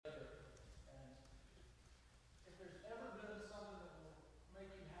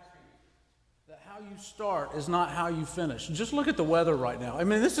you start is not how you finish. Just look at the weather right now. I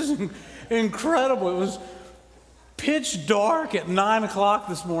mean, this is incredible. It was pitch dark at 9 o'clock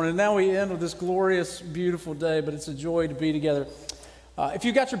this morning. Now we end with this glorious, beautiful day, but it's a joy to be together. If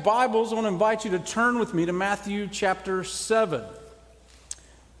you've got your Bibles, I want to invite you to turn with me to Matthew chapter 7.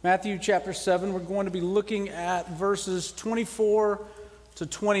 Matthew chapter 7, we're going to be looking at verses 24 to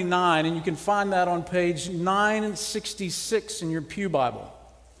 29, and you can find that on page 966 in your Pew Bible.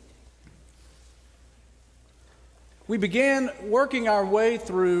 We began working our way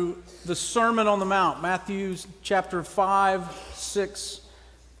through the Sermon on the Mount, Matthew chapter 5, 6,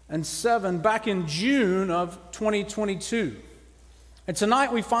 and 7, back in June of 2022. And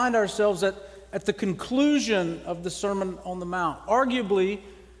tonight we find ourselves at the conclusion of the Sermon on the Mount, arguably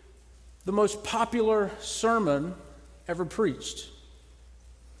the most popular sermon ever preached.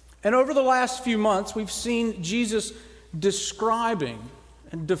 And over the last few months, we've seen Jesus describing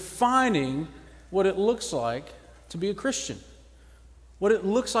and defining what it looks like to be a Christian, what it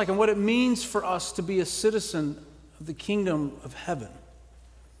looks like and what it means for us to be a citizen of the kingdom of heaven.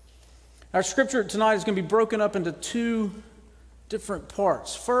 Our scripture tonight is going to be broken up into two different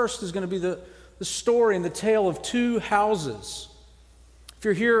parts. First is going to be the story and the tale of two houses. If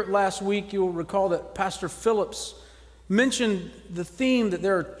you're here last week, you'll recall that Pastor Phillips mentioned the theme that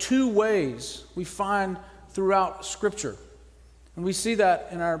there are two ways we find throughout Scripture. And we see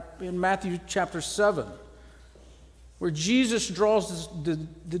that in Matthew chapter 7, where Jesus draws the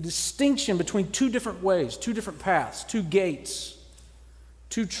distinction between two different ways, two different paths, two gates,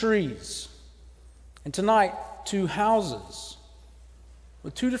 two trees. And tonight, two houses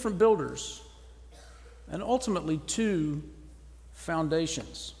with two different builders and ultimately two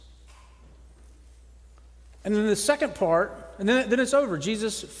foundations. And then the second part, and then it's over.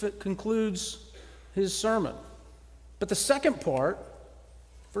 Jesus concludes his sermon. But the second part,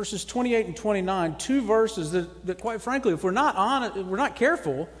 verses 28 and 29, two verses that quite frankly, if we're not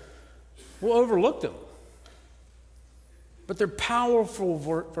careful, we'll overlook them. But they're powerful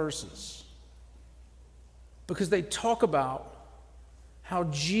verses because they talk about how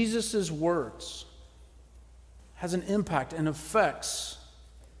Jesus' words has an impact and affects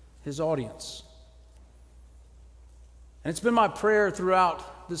his audience. And it's been my prayer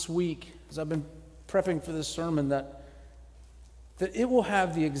throughout this week as I've been prepping for this sermon that it will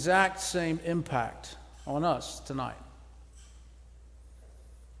have the exact same impact on us tonight.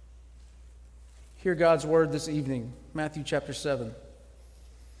 Hear God's word this evening, Matthew chapter 7.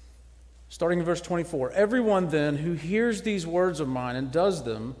 Starting in verse 24. Everyone then who hears these words of mine and does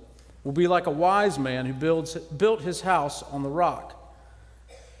them will be like a wise man who built his house on the rock.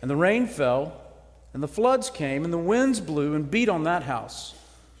 And the rain fell, and the floods came, and the winds blew and beat on that house.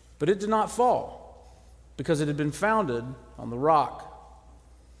 But it did not fall, because it had been founded on the rock.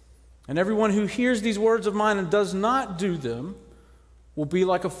 And everyone who hears these words of mine and does not do them will be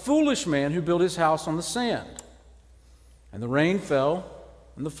like a foolish man who built his house on the sand. And the rain fell,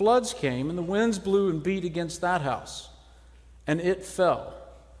 and the floods came, and the winds blew and beat against that house. And it fell,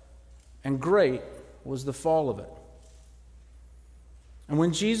 and great was the fall of it. And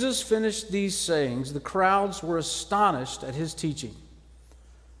when Jesus finished these sayings, the crowds were astonished at his teaching.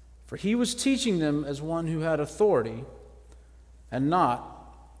 For he was teaching them as one who had authority, and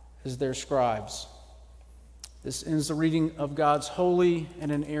not as their scribes. This ends the reading of God's holy and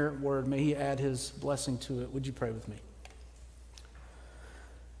inerrant word. May he add his blessing to it. Would you pray with me?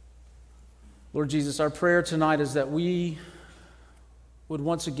 Lord Jesus, our prayer tonight is that we would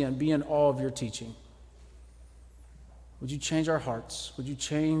once again be in awe of your teaching. Would you change our hearts? Would you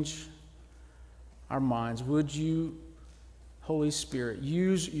change our minds? Would you, Holy Spirit,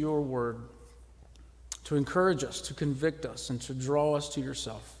 use your word to encourage us, to convict us, and to draw us to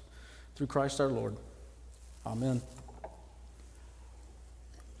yourself through Christ our Lord. Amen.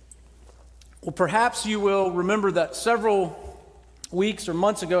 Well, perhaps you will remember that several weeks or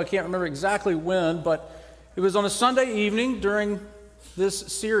months ago, I can't remember exactly when, but it was on a Sunday evening during this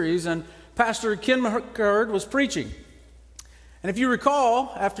series, and Pastor Ken McCurd was preaching. And if you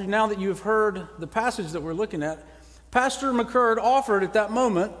recall, now that you've heard the passage that we're looking at, Pastor McCurd offered at that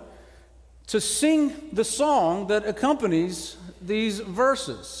moment to sing the song that accompanies these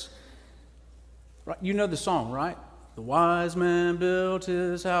verses. Right? You know the song, right? The wise man built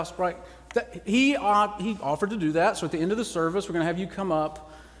his house, right? He offered to do that. So at the end of the service, we're going to have you come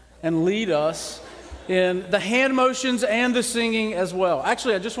up and lead us in the hand motions and the singing as well.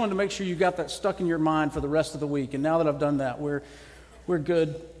 Actually, I just wanted to make sure you got that stuck in your mind for the rest of the week. And now that I've done that, we're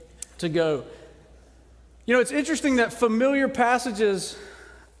good to go. You know, it's interesting that familiar passages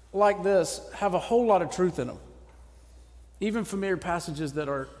like this have a whole lot of truth in them. even familiar passages that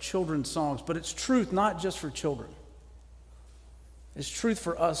are children's songs, but it's truth not just for children. It's truth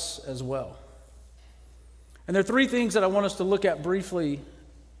for us as well. And there are three things that I want us to look at briefly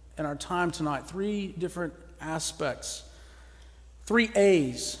in our time tonight. Three different aspects. 3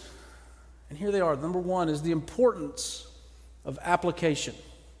 A's. And here they are. Number one is the importance of application.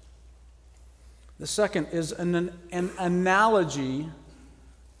 The second is an analogy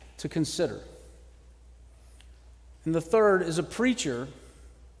to consider. And the third is a preacher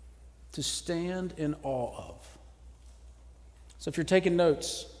to stand in awe of. So if you're taking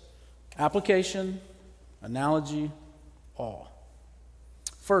notes, application, analogy, awe.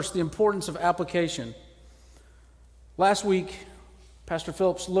 First, the importance of application. Last week, Pastor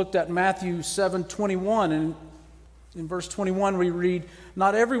Phillips looked at Matthew 7:21, and in verse 21 we read,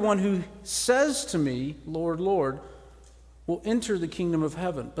 "Not everyone who says to me, 'Lord, Lord,' will enter the kingdom of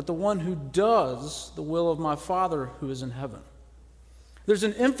heaven, but the one who does the will of my Father who is in heaven." There's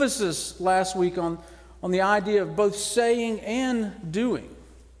an emphasis last week on the idea of both saying and doing.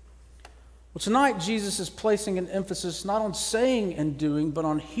 Well, tonight Jesus is placing an emphasis not on saying and doing, but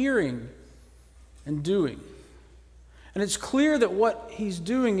on hearing and doing. And it's clear that what he's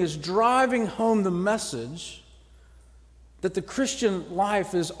doing is driving home the message that the Christian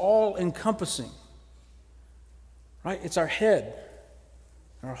life is all-encompassing. Right? It's our head,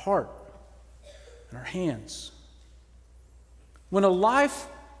 and our heart, and our hands. When a life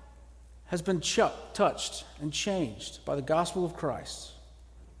has been touched and changed by the gospel of Christ,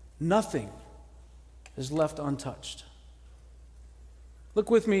 nothing is left untouched. Look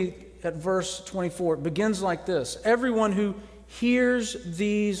with me at verse 24. It begins like this. Everyone who hears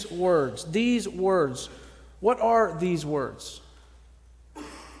these words, what are these words?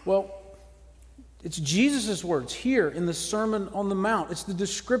 Well, it's Jesus' words here in the Sermon on the Mount. It's the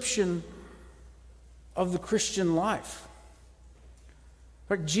description of the Christian life.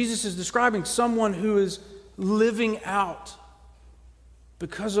 Right? Jesus is describing someone who is living out,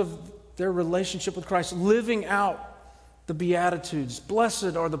 because of their relationship with Christ, living out the Beatitudes.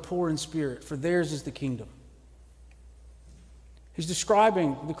 Blessed are the poor in spirit, for theirs is the kingdom. He's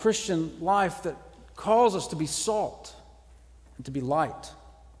describing the Christian life that calls us to be salt and to be light.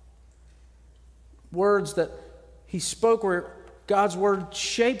 Words that he spoke where God's word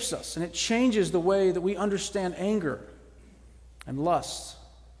shapes us, and it changes the way that we understand anger and lust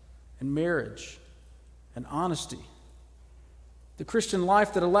and marriage and honesty. The Christian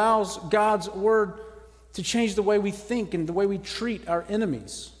life that allows God's word to change the way we think and the way we treat our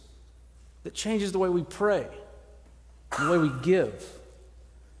enemies, that changes the way we pray, and the way we give,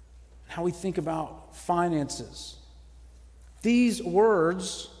 how we think about finances. These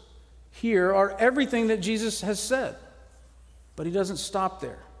words here are everything that Jesus has said, but he doesn't stop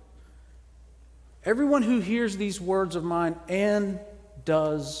there. Everyone who hears these words of mine and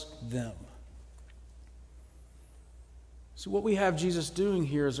does them. So what we have Jesus doing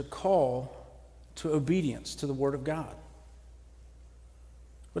here is a call to obedience to the Word of God.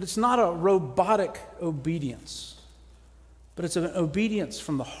 But it's not a robotic obedience, but it's an obedience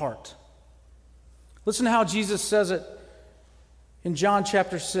from the heart. Listen to how Jesus says it in John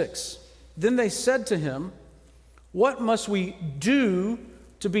chapter 6. Then they said to him, "What must we do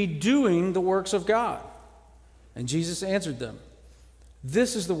to be doing the works of God?" And Jesus answered them,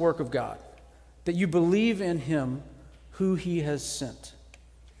 "This is the work of God, that you believe in him who he has sent."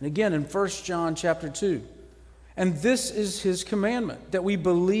 And again in 1 John chapter 2, "And this is his commandment, that we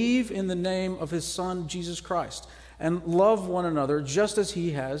believe in the name of his Son, Jesus Christ, and love one another just as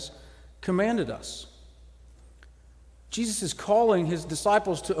he has commanded us." Jesus is calling his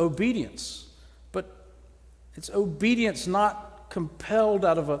disciples to obedience, but it's obedience not compelled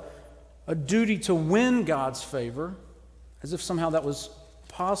out of a duty to win God's favor, as if somehow that was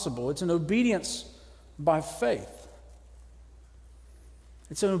possible. It's an obedience by faith.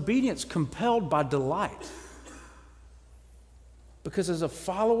 It's an obedience compelled by delight. Because as a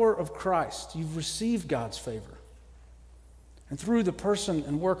follower of Christ, you've received God's favor. And through the person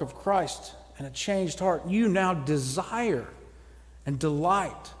and work of Christ and a changed heart, you now desire and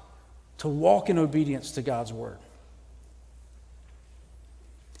delight to walk in obedience to God's word.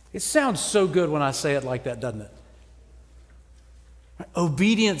 It sounds so good when I say it like that, doesn't it?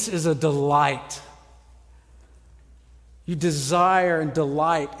 Obedience is a delight. You desire and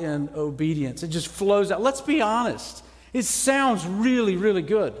delight in obedience. It just flows out. Let's be honest. It sounds really, really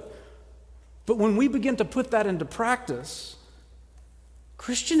good. But when we begin to put that into practice,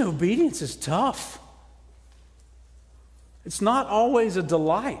 Christian obedience is tough. It's not always a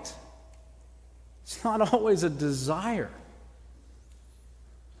delight. It's not always a desire.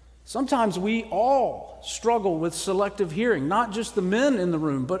 Sometimes we all struggle with selective hearing, not just the men in the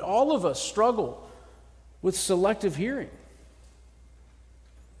room, but all of us struggle with selective hearing.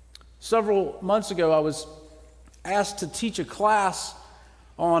 Several months ago, I was asked to teach a class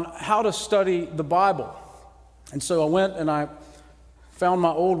on how to study the Bible. And so I went and I found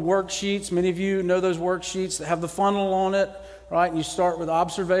my old worksheets. Many of you know those worksheets that have the funnel on it, right? And you start with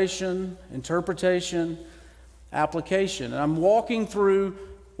observation, interpretation, application. And I'm walking through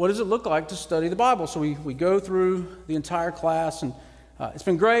what does it look like to study the Bible. So we go through the entire class, and it's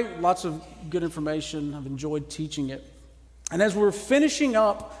been great, lots of good information. I've enjoyed teaching it. And as we're finishing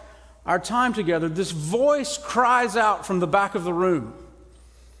up our time together, this voice cries out from the back of the room.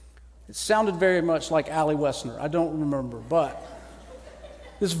 It sounded very much like Allie Wessner. I don't remember, but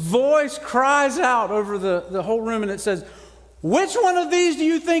this voice cries out over the whole room, and it says, "Which one of these do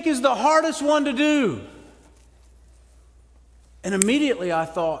you think is the hardest one to do?" And immediately I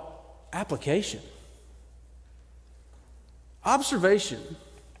thought, application. Observation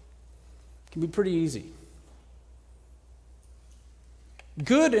can be pretty easy.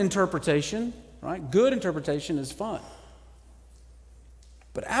 Good interpretation, right? Good interpretation is fun.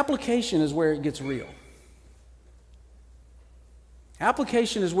 But application is where it gets real.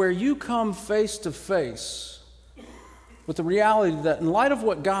 Application is where you come face to face with the reality that in light of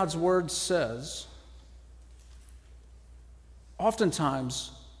what God's Word says, oftentimes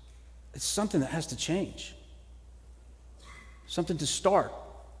it's something that has to change. Something to start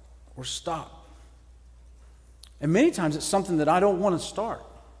or stop. And many times it's something that I don't want to start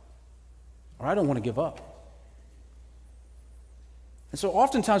or I don't want to give up. And so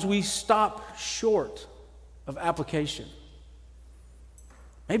oftentimes we stop short of application.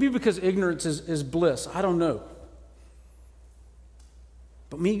 Maybe because ignorance is bliss. I don't know.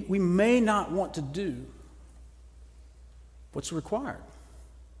 But we may not want to do what's required.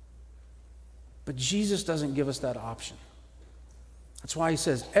 But Jesus doesn't give us that option. That's why he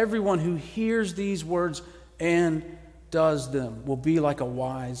says, everyone who hears these words and does them will be like a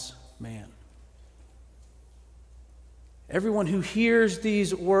wise man. Everyone who hears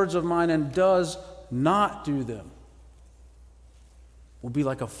these words of mine and does not do them will be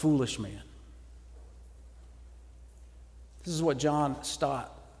like a foolish man. This is what John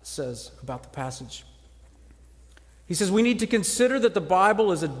Stott says about the passage. He says, we need to consider that the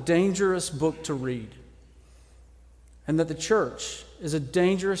Bible is a dangerous book to read, and that the church is a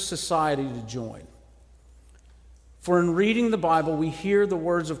dangerous society to join. For in reading the Bible, we hear the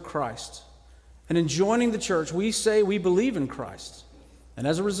words of Christ. And in joining the church, we say we believe in Christ. And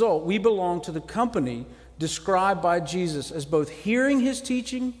as a result, we belong to the company described by Jesus as both hearing his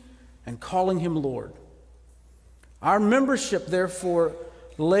teaching and calling him Lord. Our membership, therefore,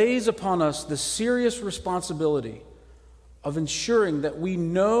 lays upon us the serious responsibility of ensuring that we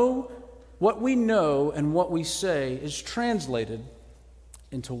know and what we say is translated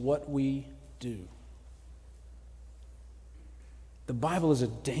into what we do. The Bible is a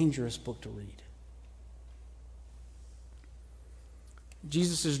dangerous book to read.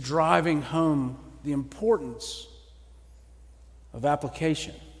 Jesus is driving home the importance of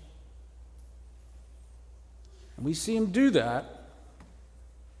application. And we see him do that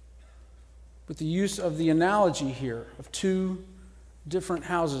with the use of the analogy here of two different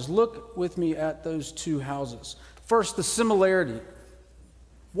houses. Look with me at those two houses. First, the similarity.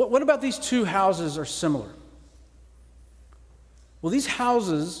 What about these two houses are similar? Well, these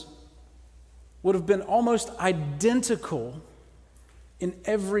houses would have been almost identical in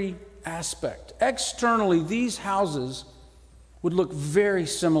every aspect. Externally, these houses would look very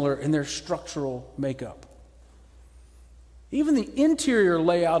similar in their structural makeup. Even the interior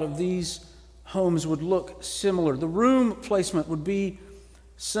layout of these homes would look similar. The room placement would be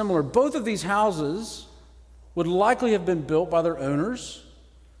similar. Both of these houses would likely have been built by their owners,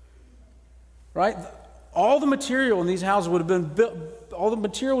 right? All the material in these houses would have been built, all the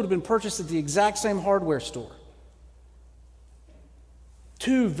material would have been purchased at the exact same hardware store.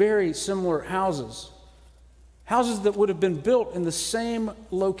 Two very similar houses. Houses that would have been built in the same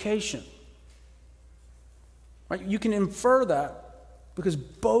location. Right? You can infer that because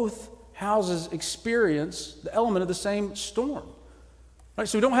both houses experience the element of the same storm. Right?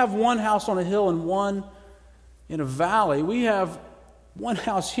 So we don't have one house on a hill and one in a valley. We have one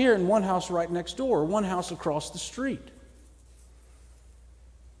house here and one house right next door, or one house across the street.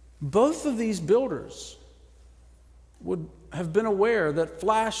 Both of these builders would have been aware that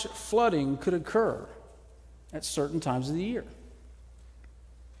flash flooding could occur at certain times of the year.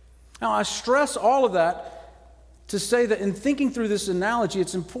 Now, I stress all of that to say that in thinking through this analogy,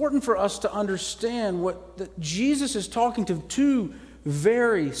 it's important for us to understand that Jesus is talking to two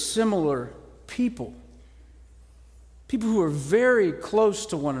very similar people. People who are very close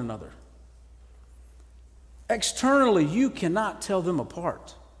to one another. Externally, you cannot tell them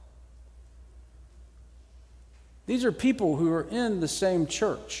apart. These are people who are in the same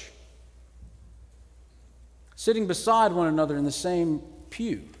church, sitting beside one another in the same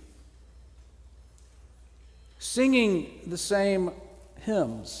pew, singing the same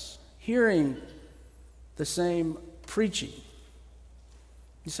hymns, hearing the same preaching.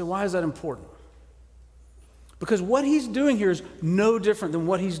 You say, why is that important? Because what he's doing here is no different than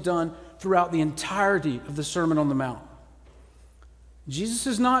what he's done throughout the entirety of the Sermon on the Mount. Jesus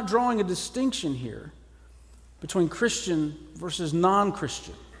is not drawing a distinction here between Christian versus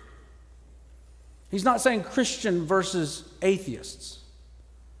non-Christian. He's not saying Christian versus atheists.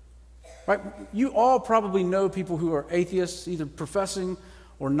 Right? You all probably know people who are atheists, either professing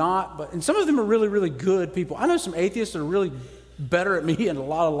or not, and some of them are really, really good people. I know some atheists that are really better at me in a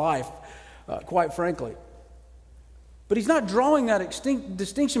lot of life, quite frankly. But he's not drawing that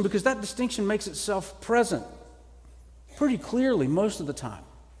distinction because that distinction makes itself present pretty clearly most of the time.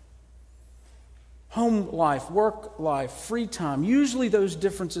 Home life, work life, free time, usually those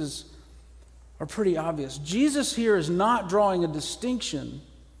differences are pretty obvious. Jesus here is not drawing a distinction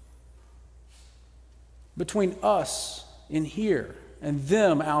between us in here and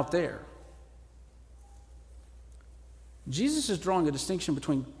them out there. Jesus is drawing a distinction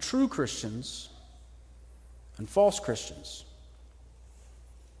between true Christians and false Christians.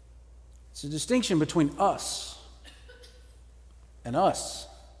 It's a distinction between us and us.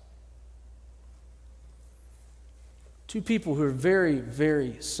 Two people who are very,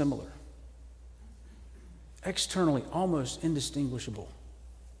 very similar. Externally, almost indistinguishable.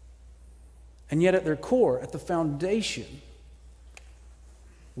 And yet at their core, at the foundation,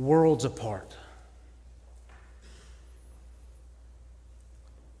 worlds apart.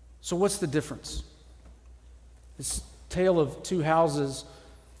 So what's the difference? It's a tale of two houses,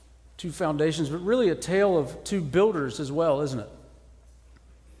 two foundations, but really a tale of two builders as well, isn't it?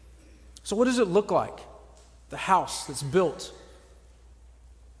 So what does it look like? The house that's built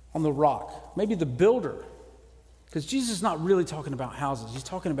on the rock. Maybe the builder, because Jesus is not really talking about houses, he's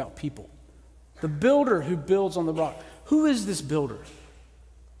talking about people. The builder who builds on the rock. Who is this builder?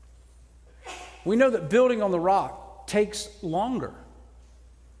 We know that building on the rock takes longer.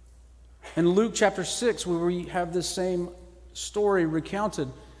 In Luke chapter 6, where we have this same story recounted,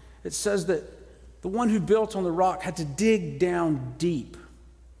 it says that the one who built on the rock had to dig down deep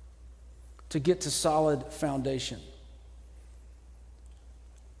to get to solid foundation.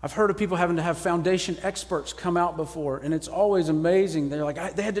 I've heard of people having to have foundation experts come out before, and it's always amazing. They're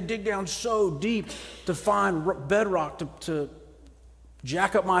like, they had to dig down so deep to find bedrock to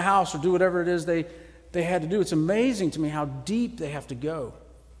jack up my house or do whatever it is they had to do. It's amazing to me how deep they have to go.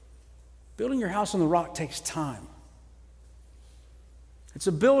 Building your house on the rock takes time. It's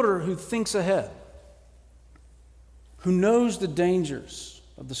a builder who thinks ahead, who knows the dangers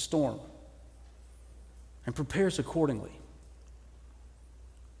of the storm and prepares accordingly.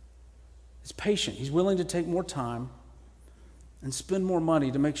 He's patient. He's willing to take more time and spend more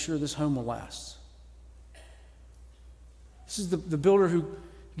money to make sure this home will last. This is the builder who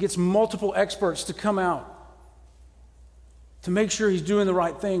gets multiple experts to come out to make sure he's doing the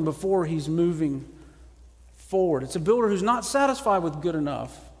right thing before he's moving forward. It's a builder who's not satisfied with good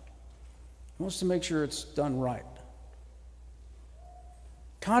enough. He wants to make sure it's done right.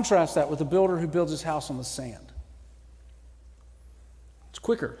 Contrast that with the builder who builds his house on the sand. It's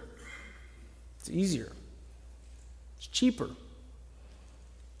quicker. It's easier. It's cheaper.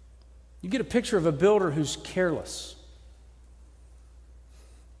 You get a picture of a builder who's careless.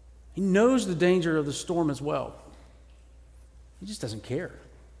 He knows the danger of the storm as well. He just doesn't care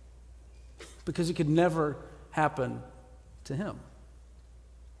because it could never happen to him.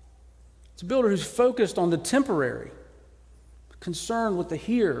 It's a builder who's focused on the temporary, concerned with the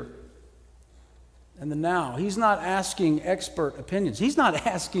here and the now. He's not asking expert opinions. He's not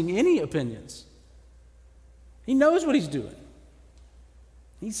asking any opinions. He knows what he's doing.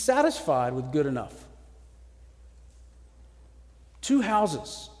 He's satisfied with good enough. Two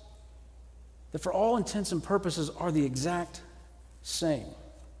houses that for all intents and purposes are the exact same.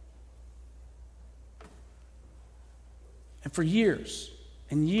 And for years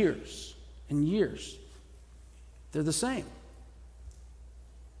and years and years, they're the same.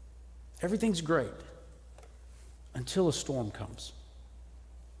 Everything's great until a storm comes.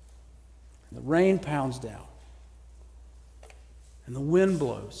 And the rain pounds down. And the wind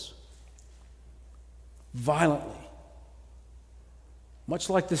blows violently. Much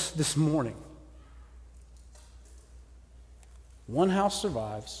like this morning. One house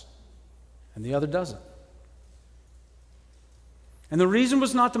survives and the other doesn't. And the reason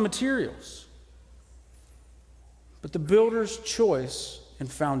was not the materials, but the builder's choice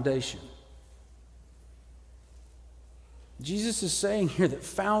and foundation. Jesus is saying here that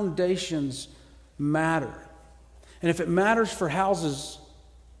foundations matter. And if it matters for houses,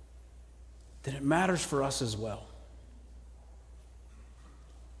 then it matters for us as well.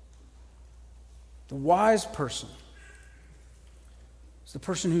 The wise person is the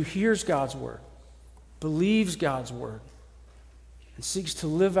person who hears God's word, believes God's word, and seeks to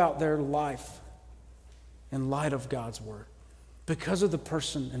live out their life in light of God's word because of the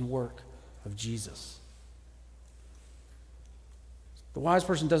person and work of Jesus. The wise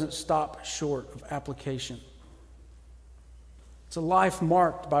person doesn't stop short of application. It's a life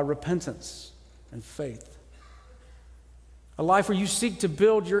marked by repentance and faith. A life where you seek to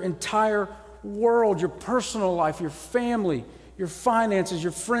build your entire world, your personal life, your family, your finances,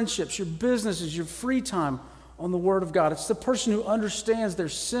 your friendships, your businesses, your free time on the Word of God. It's the person who understands their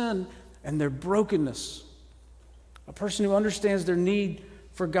sin and their brokenness. A person who understands their need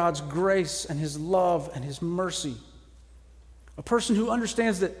for God's grace and His love and His mercy. A person who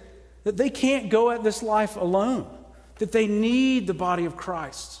understands that they can't go at this life alone, that they need the body of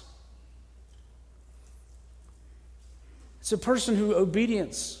Christ. It's a person whose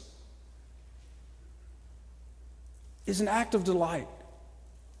obedience is an act of delight.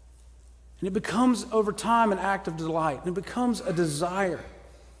 And it becomes, over time, an act of delight. And it becomes a desire.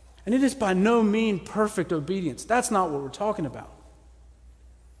 And it is by no means perfect obedience. That's not what we're talking about.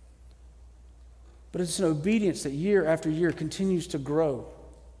 But it's an obedience that year after year continues to grow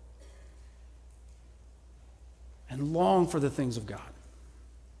and long for the things of God.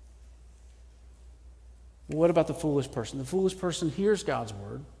 Well, what about the foolish person? The foolish person hears God's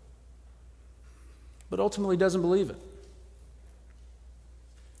word, but ultimately doesn't believe it.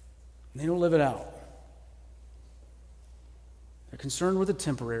 They don't live it out. They're concerned with the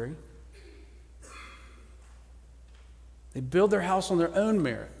temporary. They build their house on their own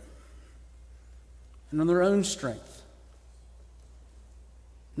merit and on their own strength.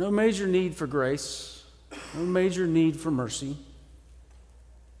 No major need for grace, no major need for mercy.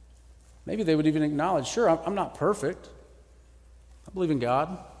 Maybe they would even acknowledge, sure, I'm not perfect. I believe in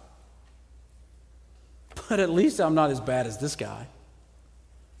God. But at least I'm not as bad as this guy.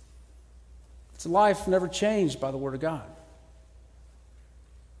 It's a life never changed by the Word of God.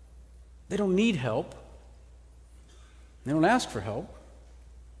 They don't need help. They don't ask for help.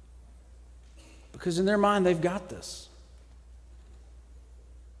 Because in their mind, they've got this.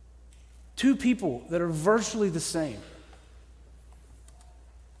 Two people that are virtually the same.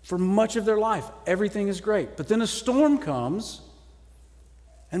 For much of their life, everything is great. But then a storm comes,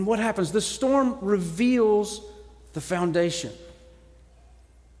 and what happens? The storm reveals the foundation.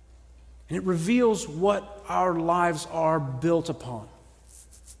 And it reveals what our lives are built upon.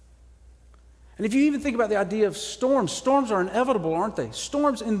 And if you even think about the idea of storms, storms are inevitable, aren't they?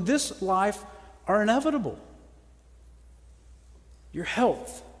 Storms in this life are inevitable. Your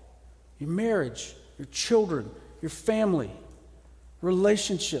health, your marriage, your children, your family,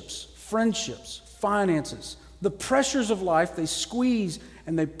 relationships, friendships, finances, the pressures of life, they squeeze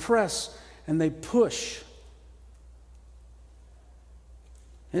and they press and they push.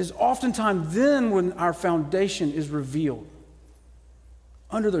 It is oftentimes then when our foundation is revealed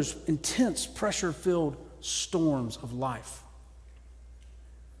under those intense, pressure-filled storms of life.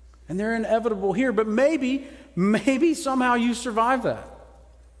 And they're inevitable here, but maybe somehow you survive that.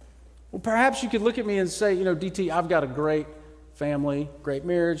 Well, perhaps you could look at me and say, DT, I've got a great family, great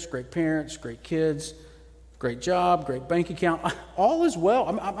marriage, great parents, great kids, great job, great bank account. All is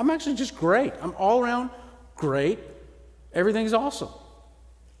well. I'm actually just great. I'm all around great. Everything's awesome.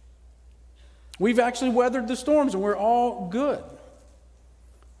 We've actually weathered the storms and we're all good.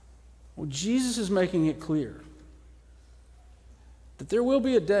 Well, Jesus is making it clear that there will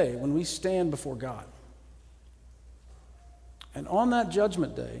be a day when we stand before God. And on that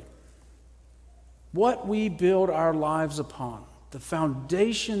judgment day, what we build our lives upon, the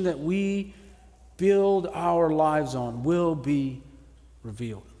foundation that we build our lives on, will be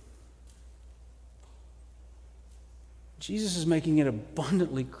revealed. Jesus is making it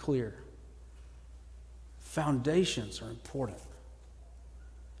abundantly clear. Foundations are important.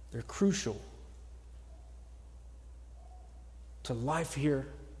 They're crucial to life here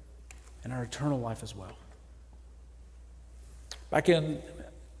and our eternal life as well. Back in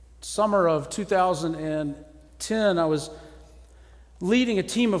summer of 2010, I was leading a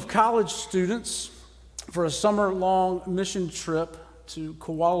team of college students for a summer-long mission trip to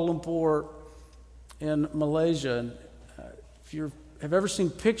Kuala Lumpur in Malaysia. And if you have ever seen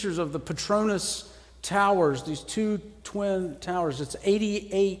pictures of the Petronas Towers, these two twin towers, it's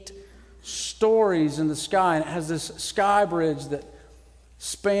 88 stories in the sky, and it has this sky bridge that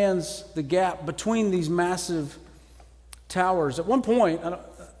spans the gap between these massive towers. At one point, I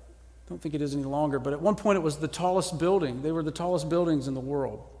don't think it is any longer, but at one point it was the tallest building. They were the tallest buildings in the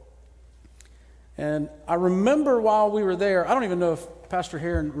world. And I remember while we were there, I don't even know if Pastor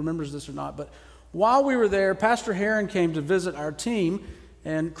Heron remembers this or not, but while we were there, Pastor Heron came to visit our team,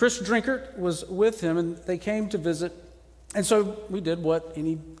 and Chris Drinkert was with him, and they came to visit. And so we did what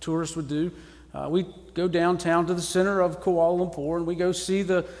any tourist would do. We go downtown to the center of Kuala Lumpur, and we go see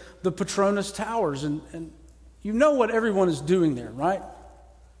the Petronas Towers. And you know what everyone is doing there, right?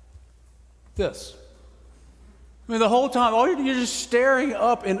 This. I mean, the whole time, you're just staring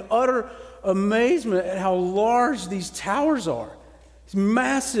up in utter amazement at how large these towers are. These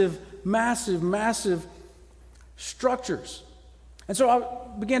massive, massive, massive structures. And so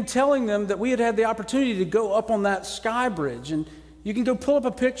I began telling them that we had had the opportunity to go up on that sky bridge. And you can go pull up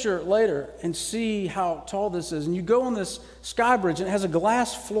a picture later and see how tall this is. And you go on this sky bridge, and it has a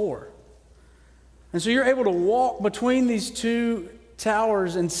glass floor. And so you're able to walk between these two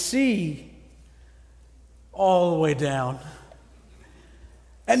towers and see all the way down.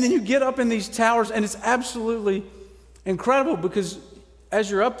 And then you get up in these towers, and it's absolutely incredible because as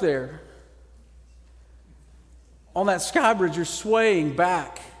you're up there, on that sky bridge, you're swaying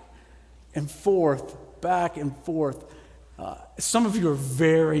back and forth, back and forth. Some of you are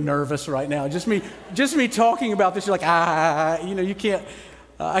very nervous right now. Just me talking about this, you're like, you can't,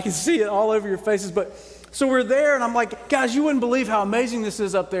 I can see it all over your faces. But so we're there, and I'm like, guys, you wouldn't believe how amazing this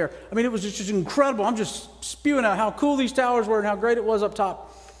is up there. I mean, it was just incredible. I'm just spewing out how cool these towers were and how great it was up top.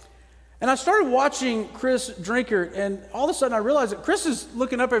 And I started watching Chris Drinkert, and all of a sudden I realized that Chris is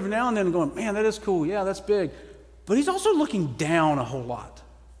looking up every now and then and going, man, that is cool. Yeah, that's big. But he's also looking down a whole lot.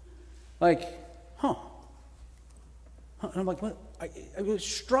 Like, And I'm like, what? It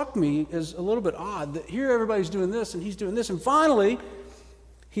struck me as a little bit odd that here everybody's doing this and he's doing this. And finally,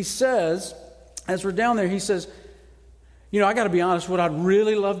 he says, as we're down there, he says, I got to be honest, what I'd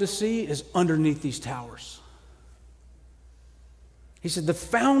really love to see is underneath these towers. He said, the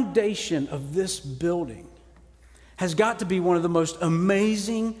foundation of this building has got to be one of the most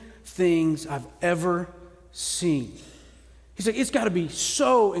amazing things I've ever seen. He said, it's got to be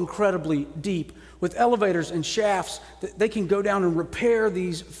so incredibly deep with elevators and shafts that they can go down and repair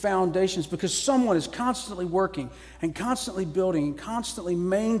these foundations because someone is constantly working and constantly building and constantly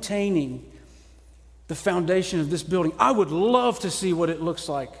maintaining the foundation of this building. I would love to see what it looks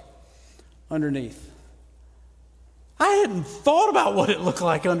like underneath. I hadn't thought about what it looked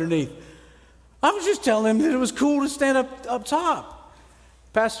like underneath. I was just telling him that it was cool to stand up top.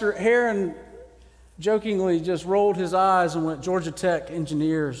 Pastor Heron jokingly just rolled his eyes and went, Georgia Tech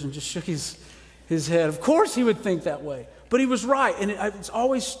engineers, and just shook his head. Of course he would think that way. But he was right, and it's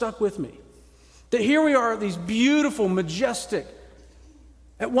always stuck with me. That here we are, these beautiful, majestic,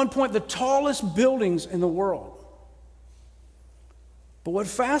 at one point the tallest buildings in the world. But what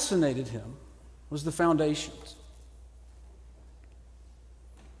fascinated him was the foundations.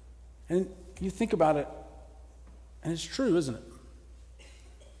 And you think about it, and it's true, isn't it?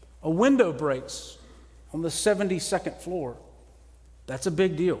 A window breaks on the 72nd floor. That's a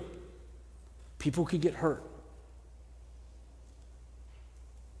big deal. People could get hurt.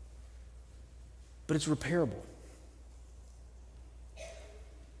 But it's repairable.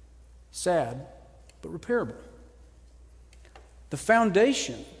 Sad, but repairable. The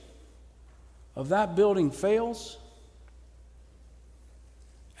foundation of that building fails,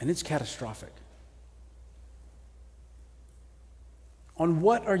 and it's catastrophic. On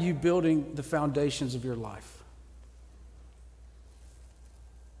what are you building the foundations of your life?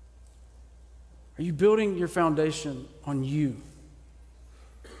 Are you building your foundation on you,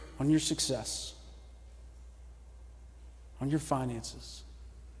 on your success, on your finances,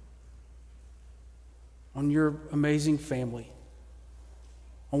 on your amazing family,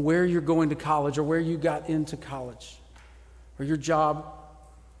 on where you're going to college or where you got into college, or your job,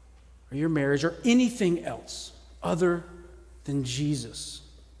 or your marriage, or anything else other than Jesus?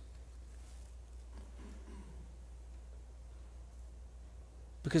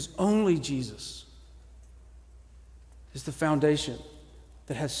 Because only Jesus is the foundation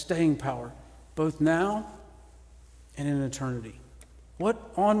that has staying power, both now and in eternity.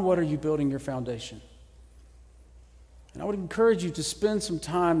 On what are you building your foundation? And I would encourage you to spend some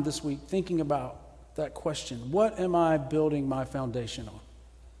time this week thinking about that question. What am I building my foundation on?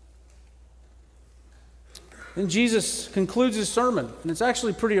 Then Jesus concludes his sermon, and it's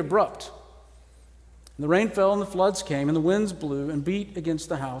actually pretty abrupt. And the rain fell, and the floods came, and the winds blew and beat against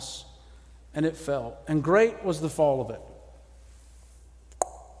the house, and it fell. And great was the fall of it.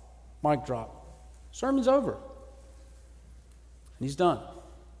 Mic drop. Sermon's over. And he's done.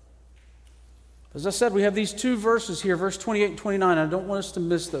 As I said, we have these two verses here, verse 28 and 29. I don't want us to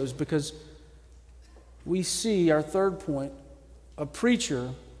miss those because we see our third point, a preacher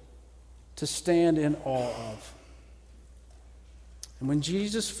to stand in awe of. And when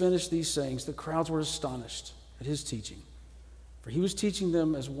Jesus finished these sayings, the crowds were astonished at his teaching, for he was teaching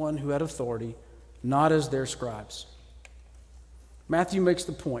them as one who had authority, not as their scribes. Matthew makes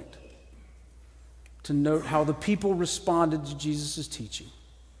the point to note how the people responded to Jesus' teaching.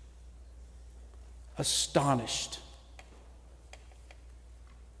 Astonished.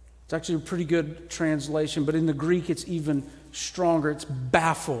 It's actually a pretty good translation, but in the Greek it's even stronger. It's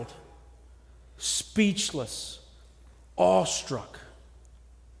baffled, speechless, awestruck.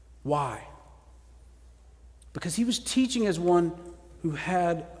 Why? Because he was teaching as one who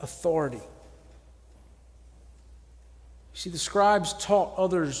had authority. You see, the scribes taught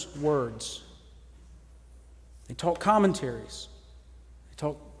others words. They taught commentaries. They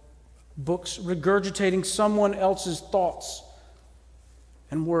taught books regurgitating someone else's thoughts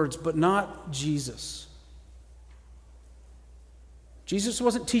and words, but not Jesus. Jesus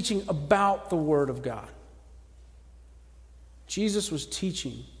wasn't teaching about the Word of God. Jesus was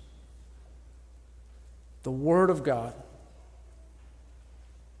teaching the Word of God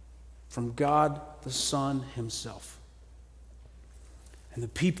from God the Son himself. And the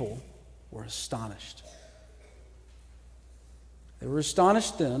people were astonished. They were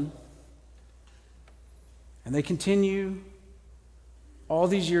astonished then, and they continue all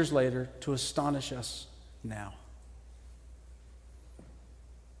these years later to astonish us now.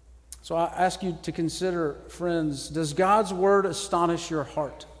 So I ask you to consider, friends, does God's Word astonish your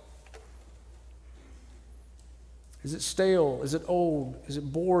heart? Is it stale? Is it old? Is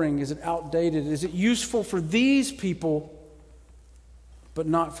it boring? Is it outdated? Is it useful for these people, but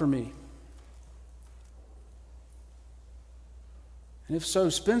not for me? And if so,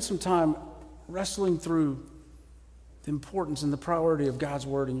 spend some time wrestling through the importance and the priority of God's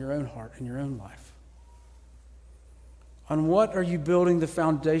Word in your own heart, in your own life. On what are you building the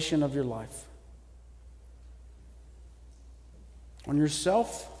foundation of your life? On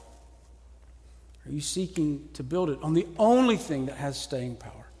yourself? Are you seeking to build it on the only thing that has staying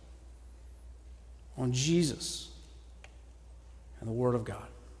power? On Jesus and the Word of God.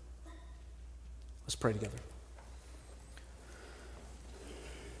 Let's pray together.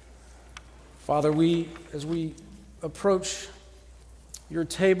 Father, as we approach your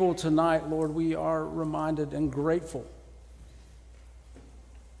table tonight, Lord, we are reminded and grateful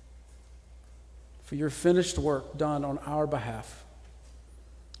for your finished work done on our behalf.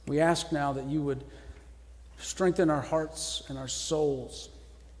 We ask now that you would strengthen our hearts and our souls.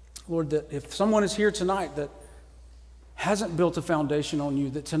 Lord, that if someone is here tonight that hasn't built a foundation on you,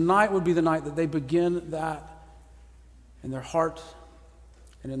 that tonight would be the night that they begin that in their heart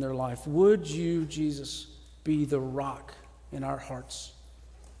and in their life. Would you, Jesus, be the rock in our hearts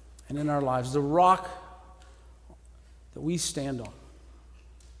and in our lives, the rock that we stand on.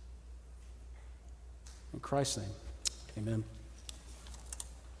 In Christ's name, amen.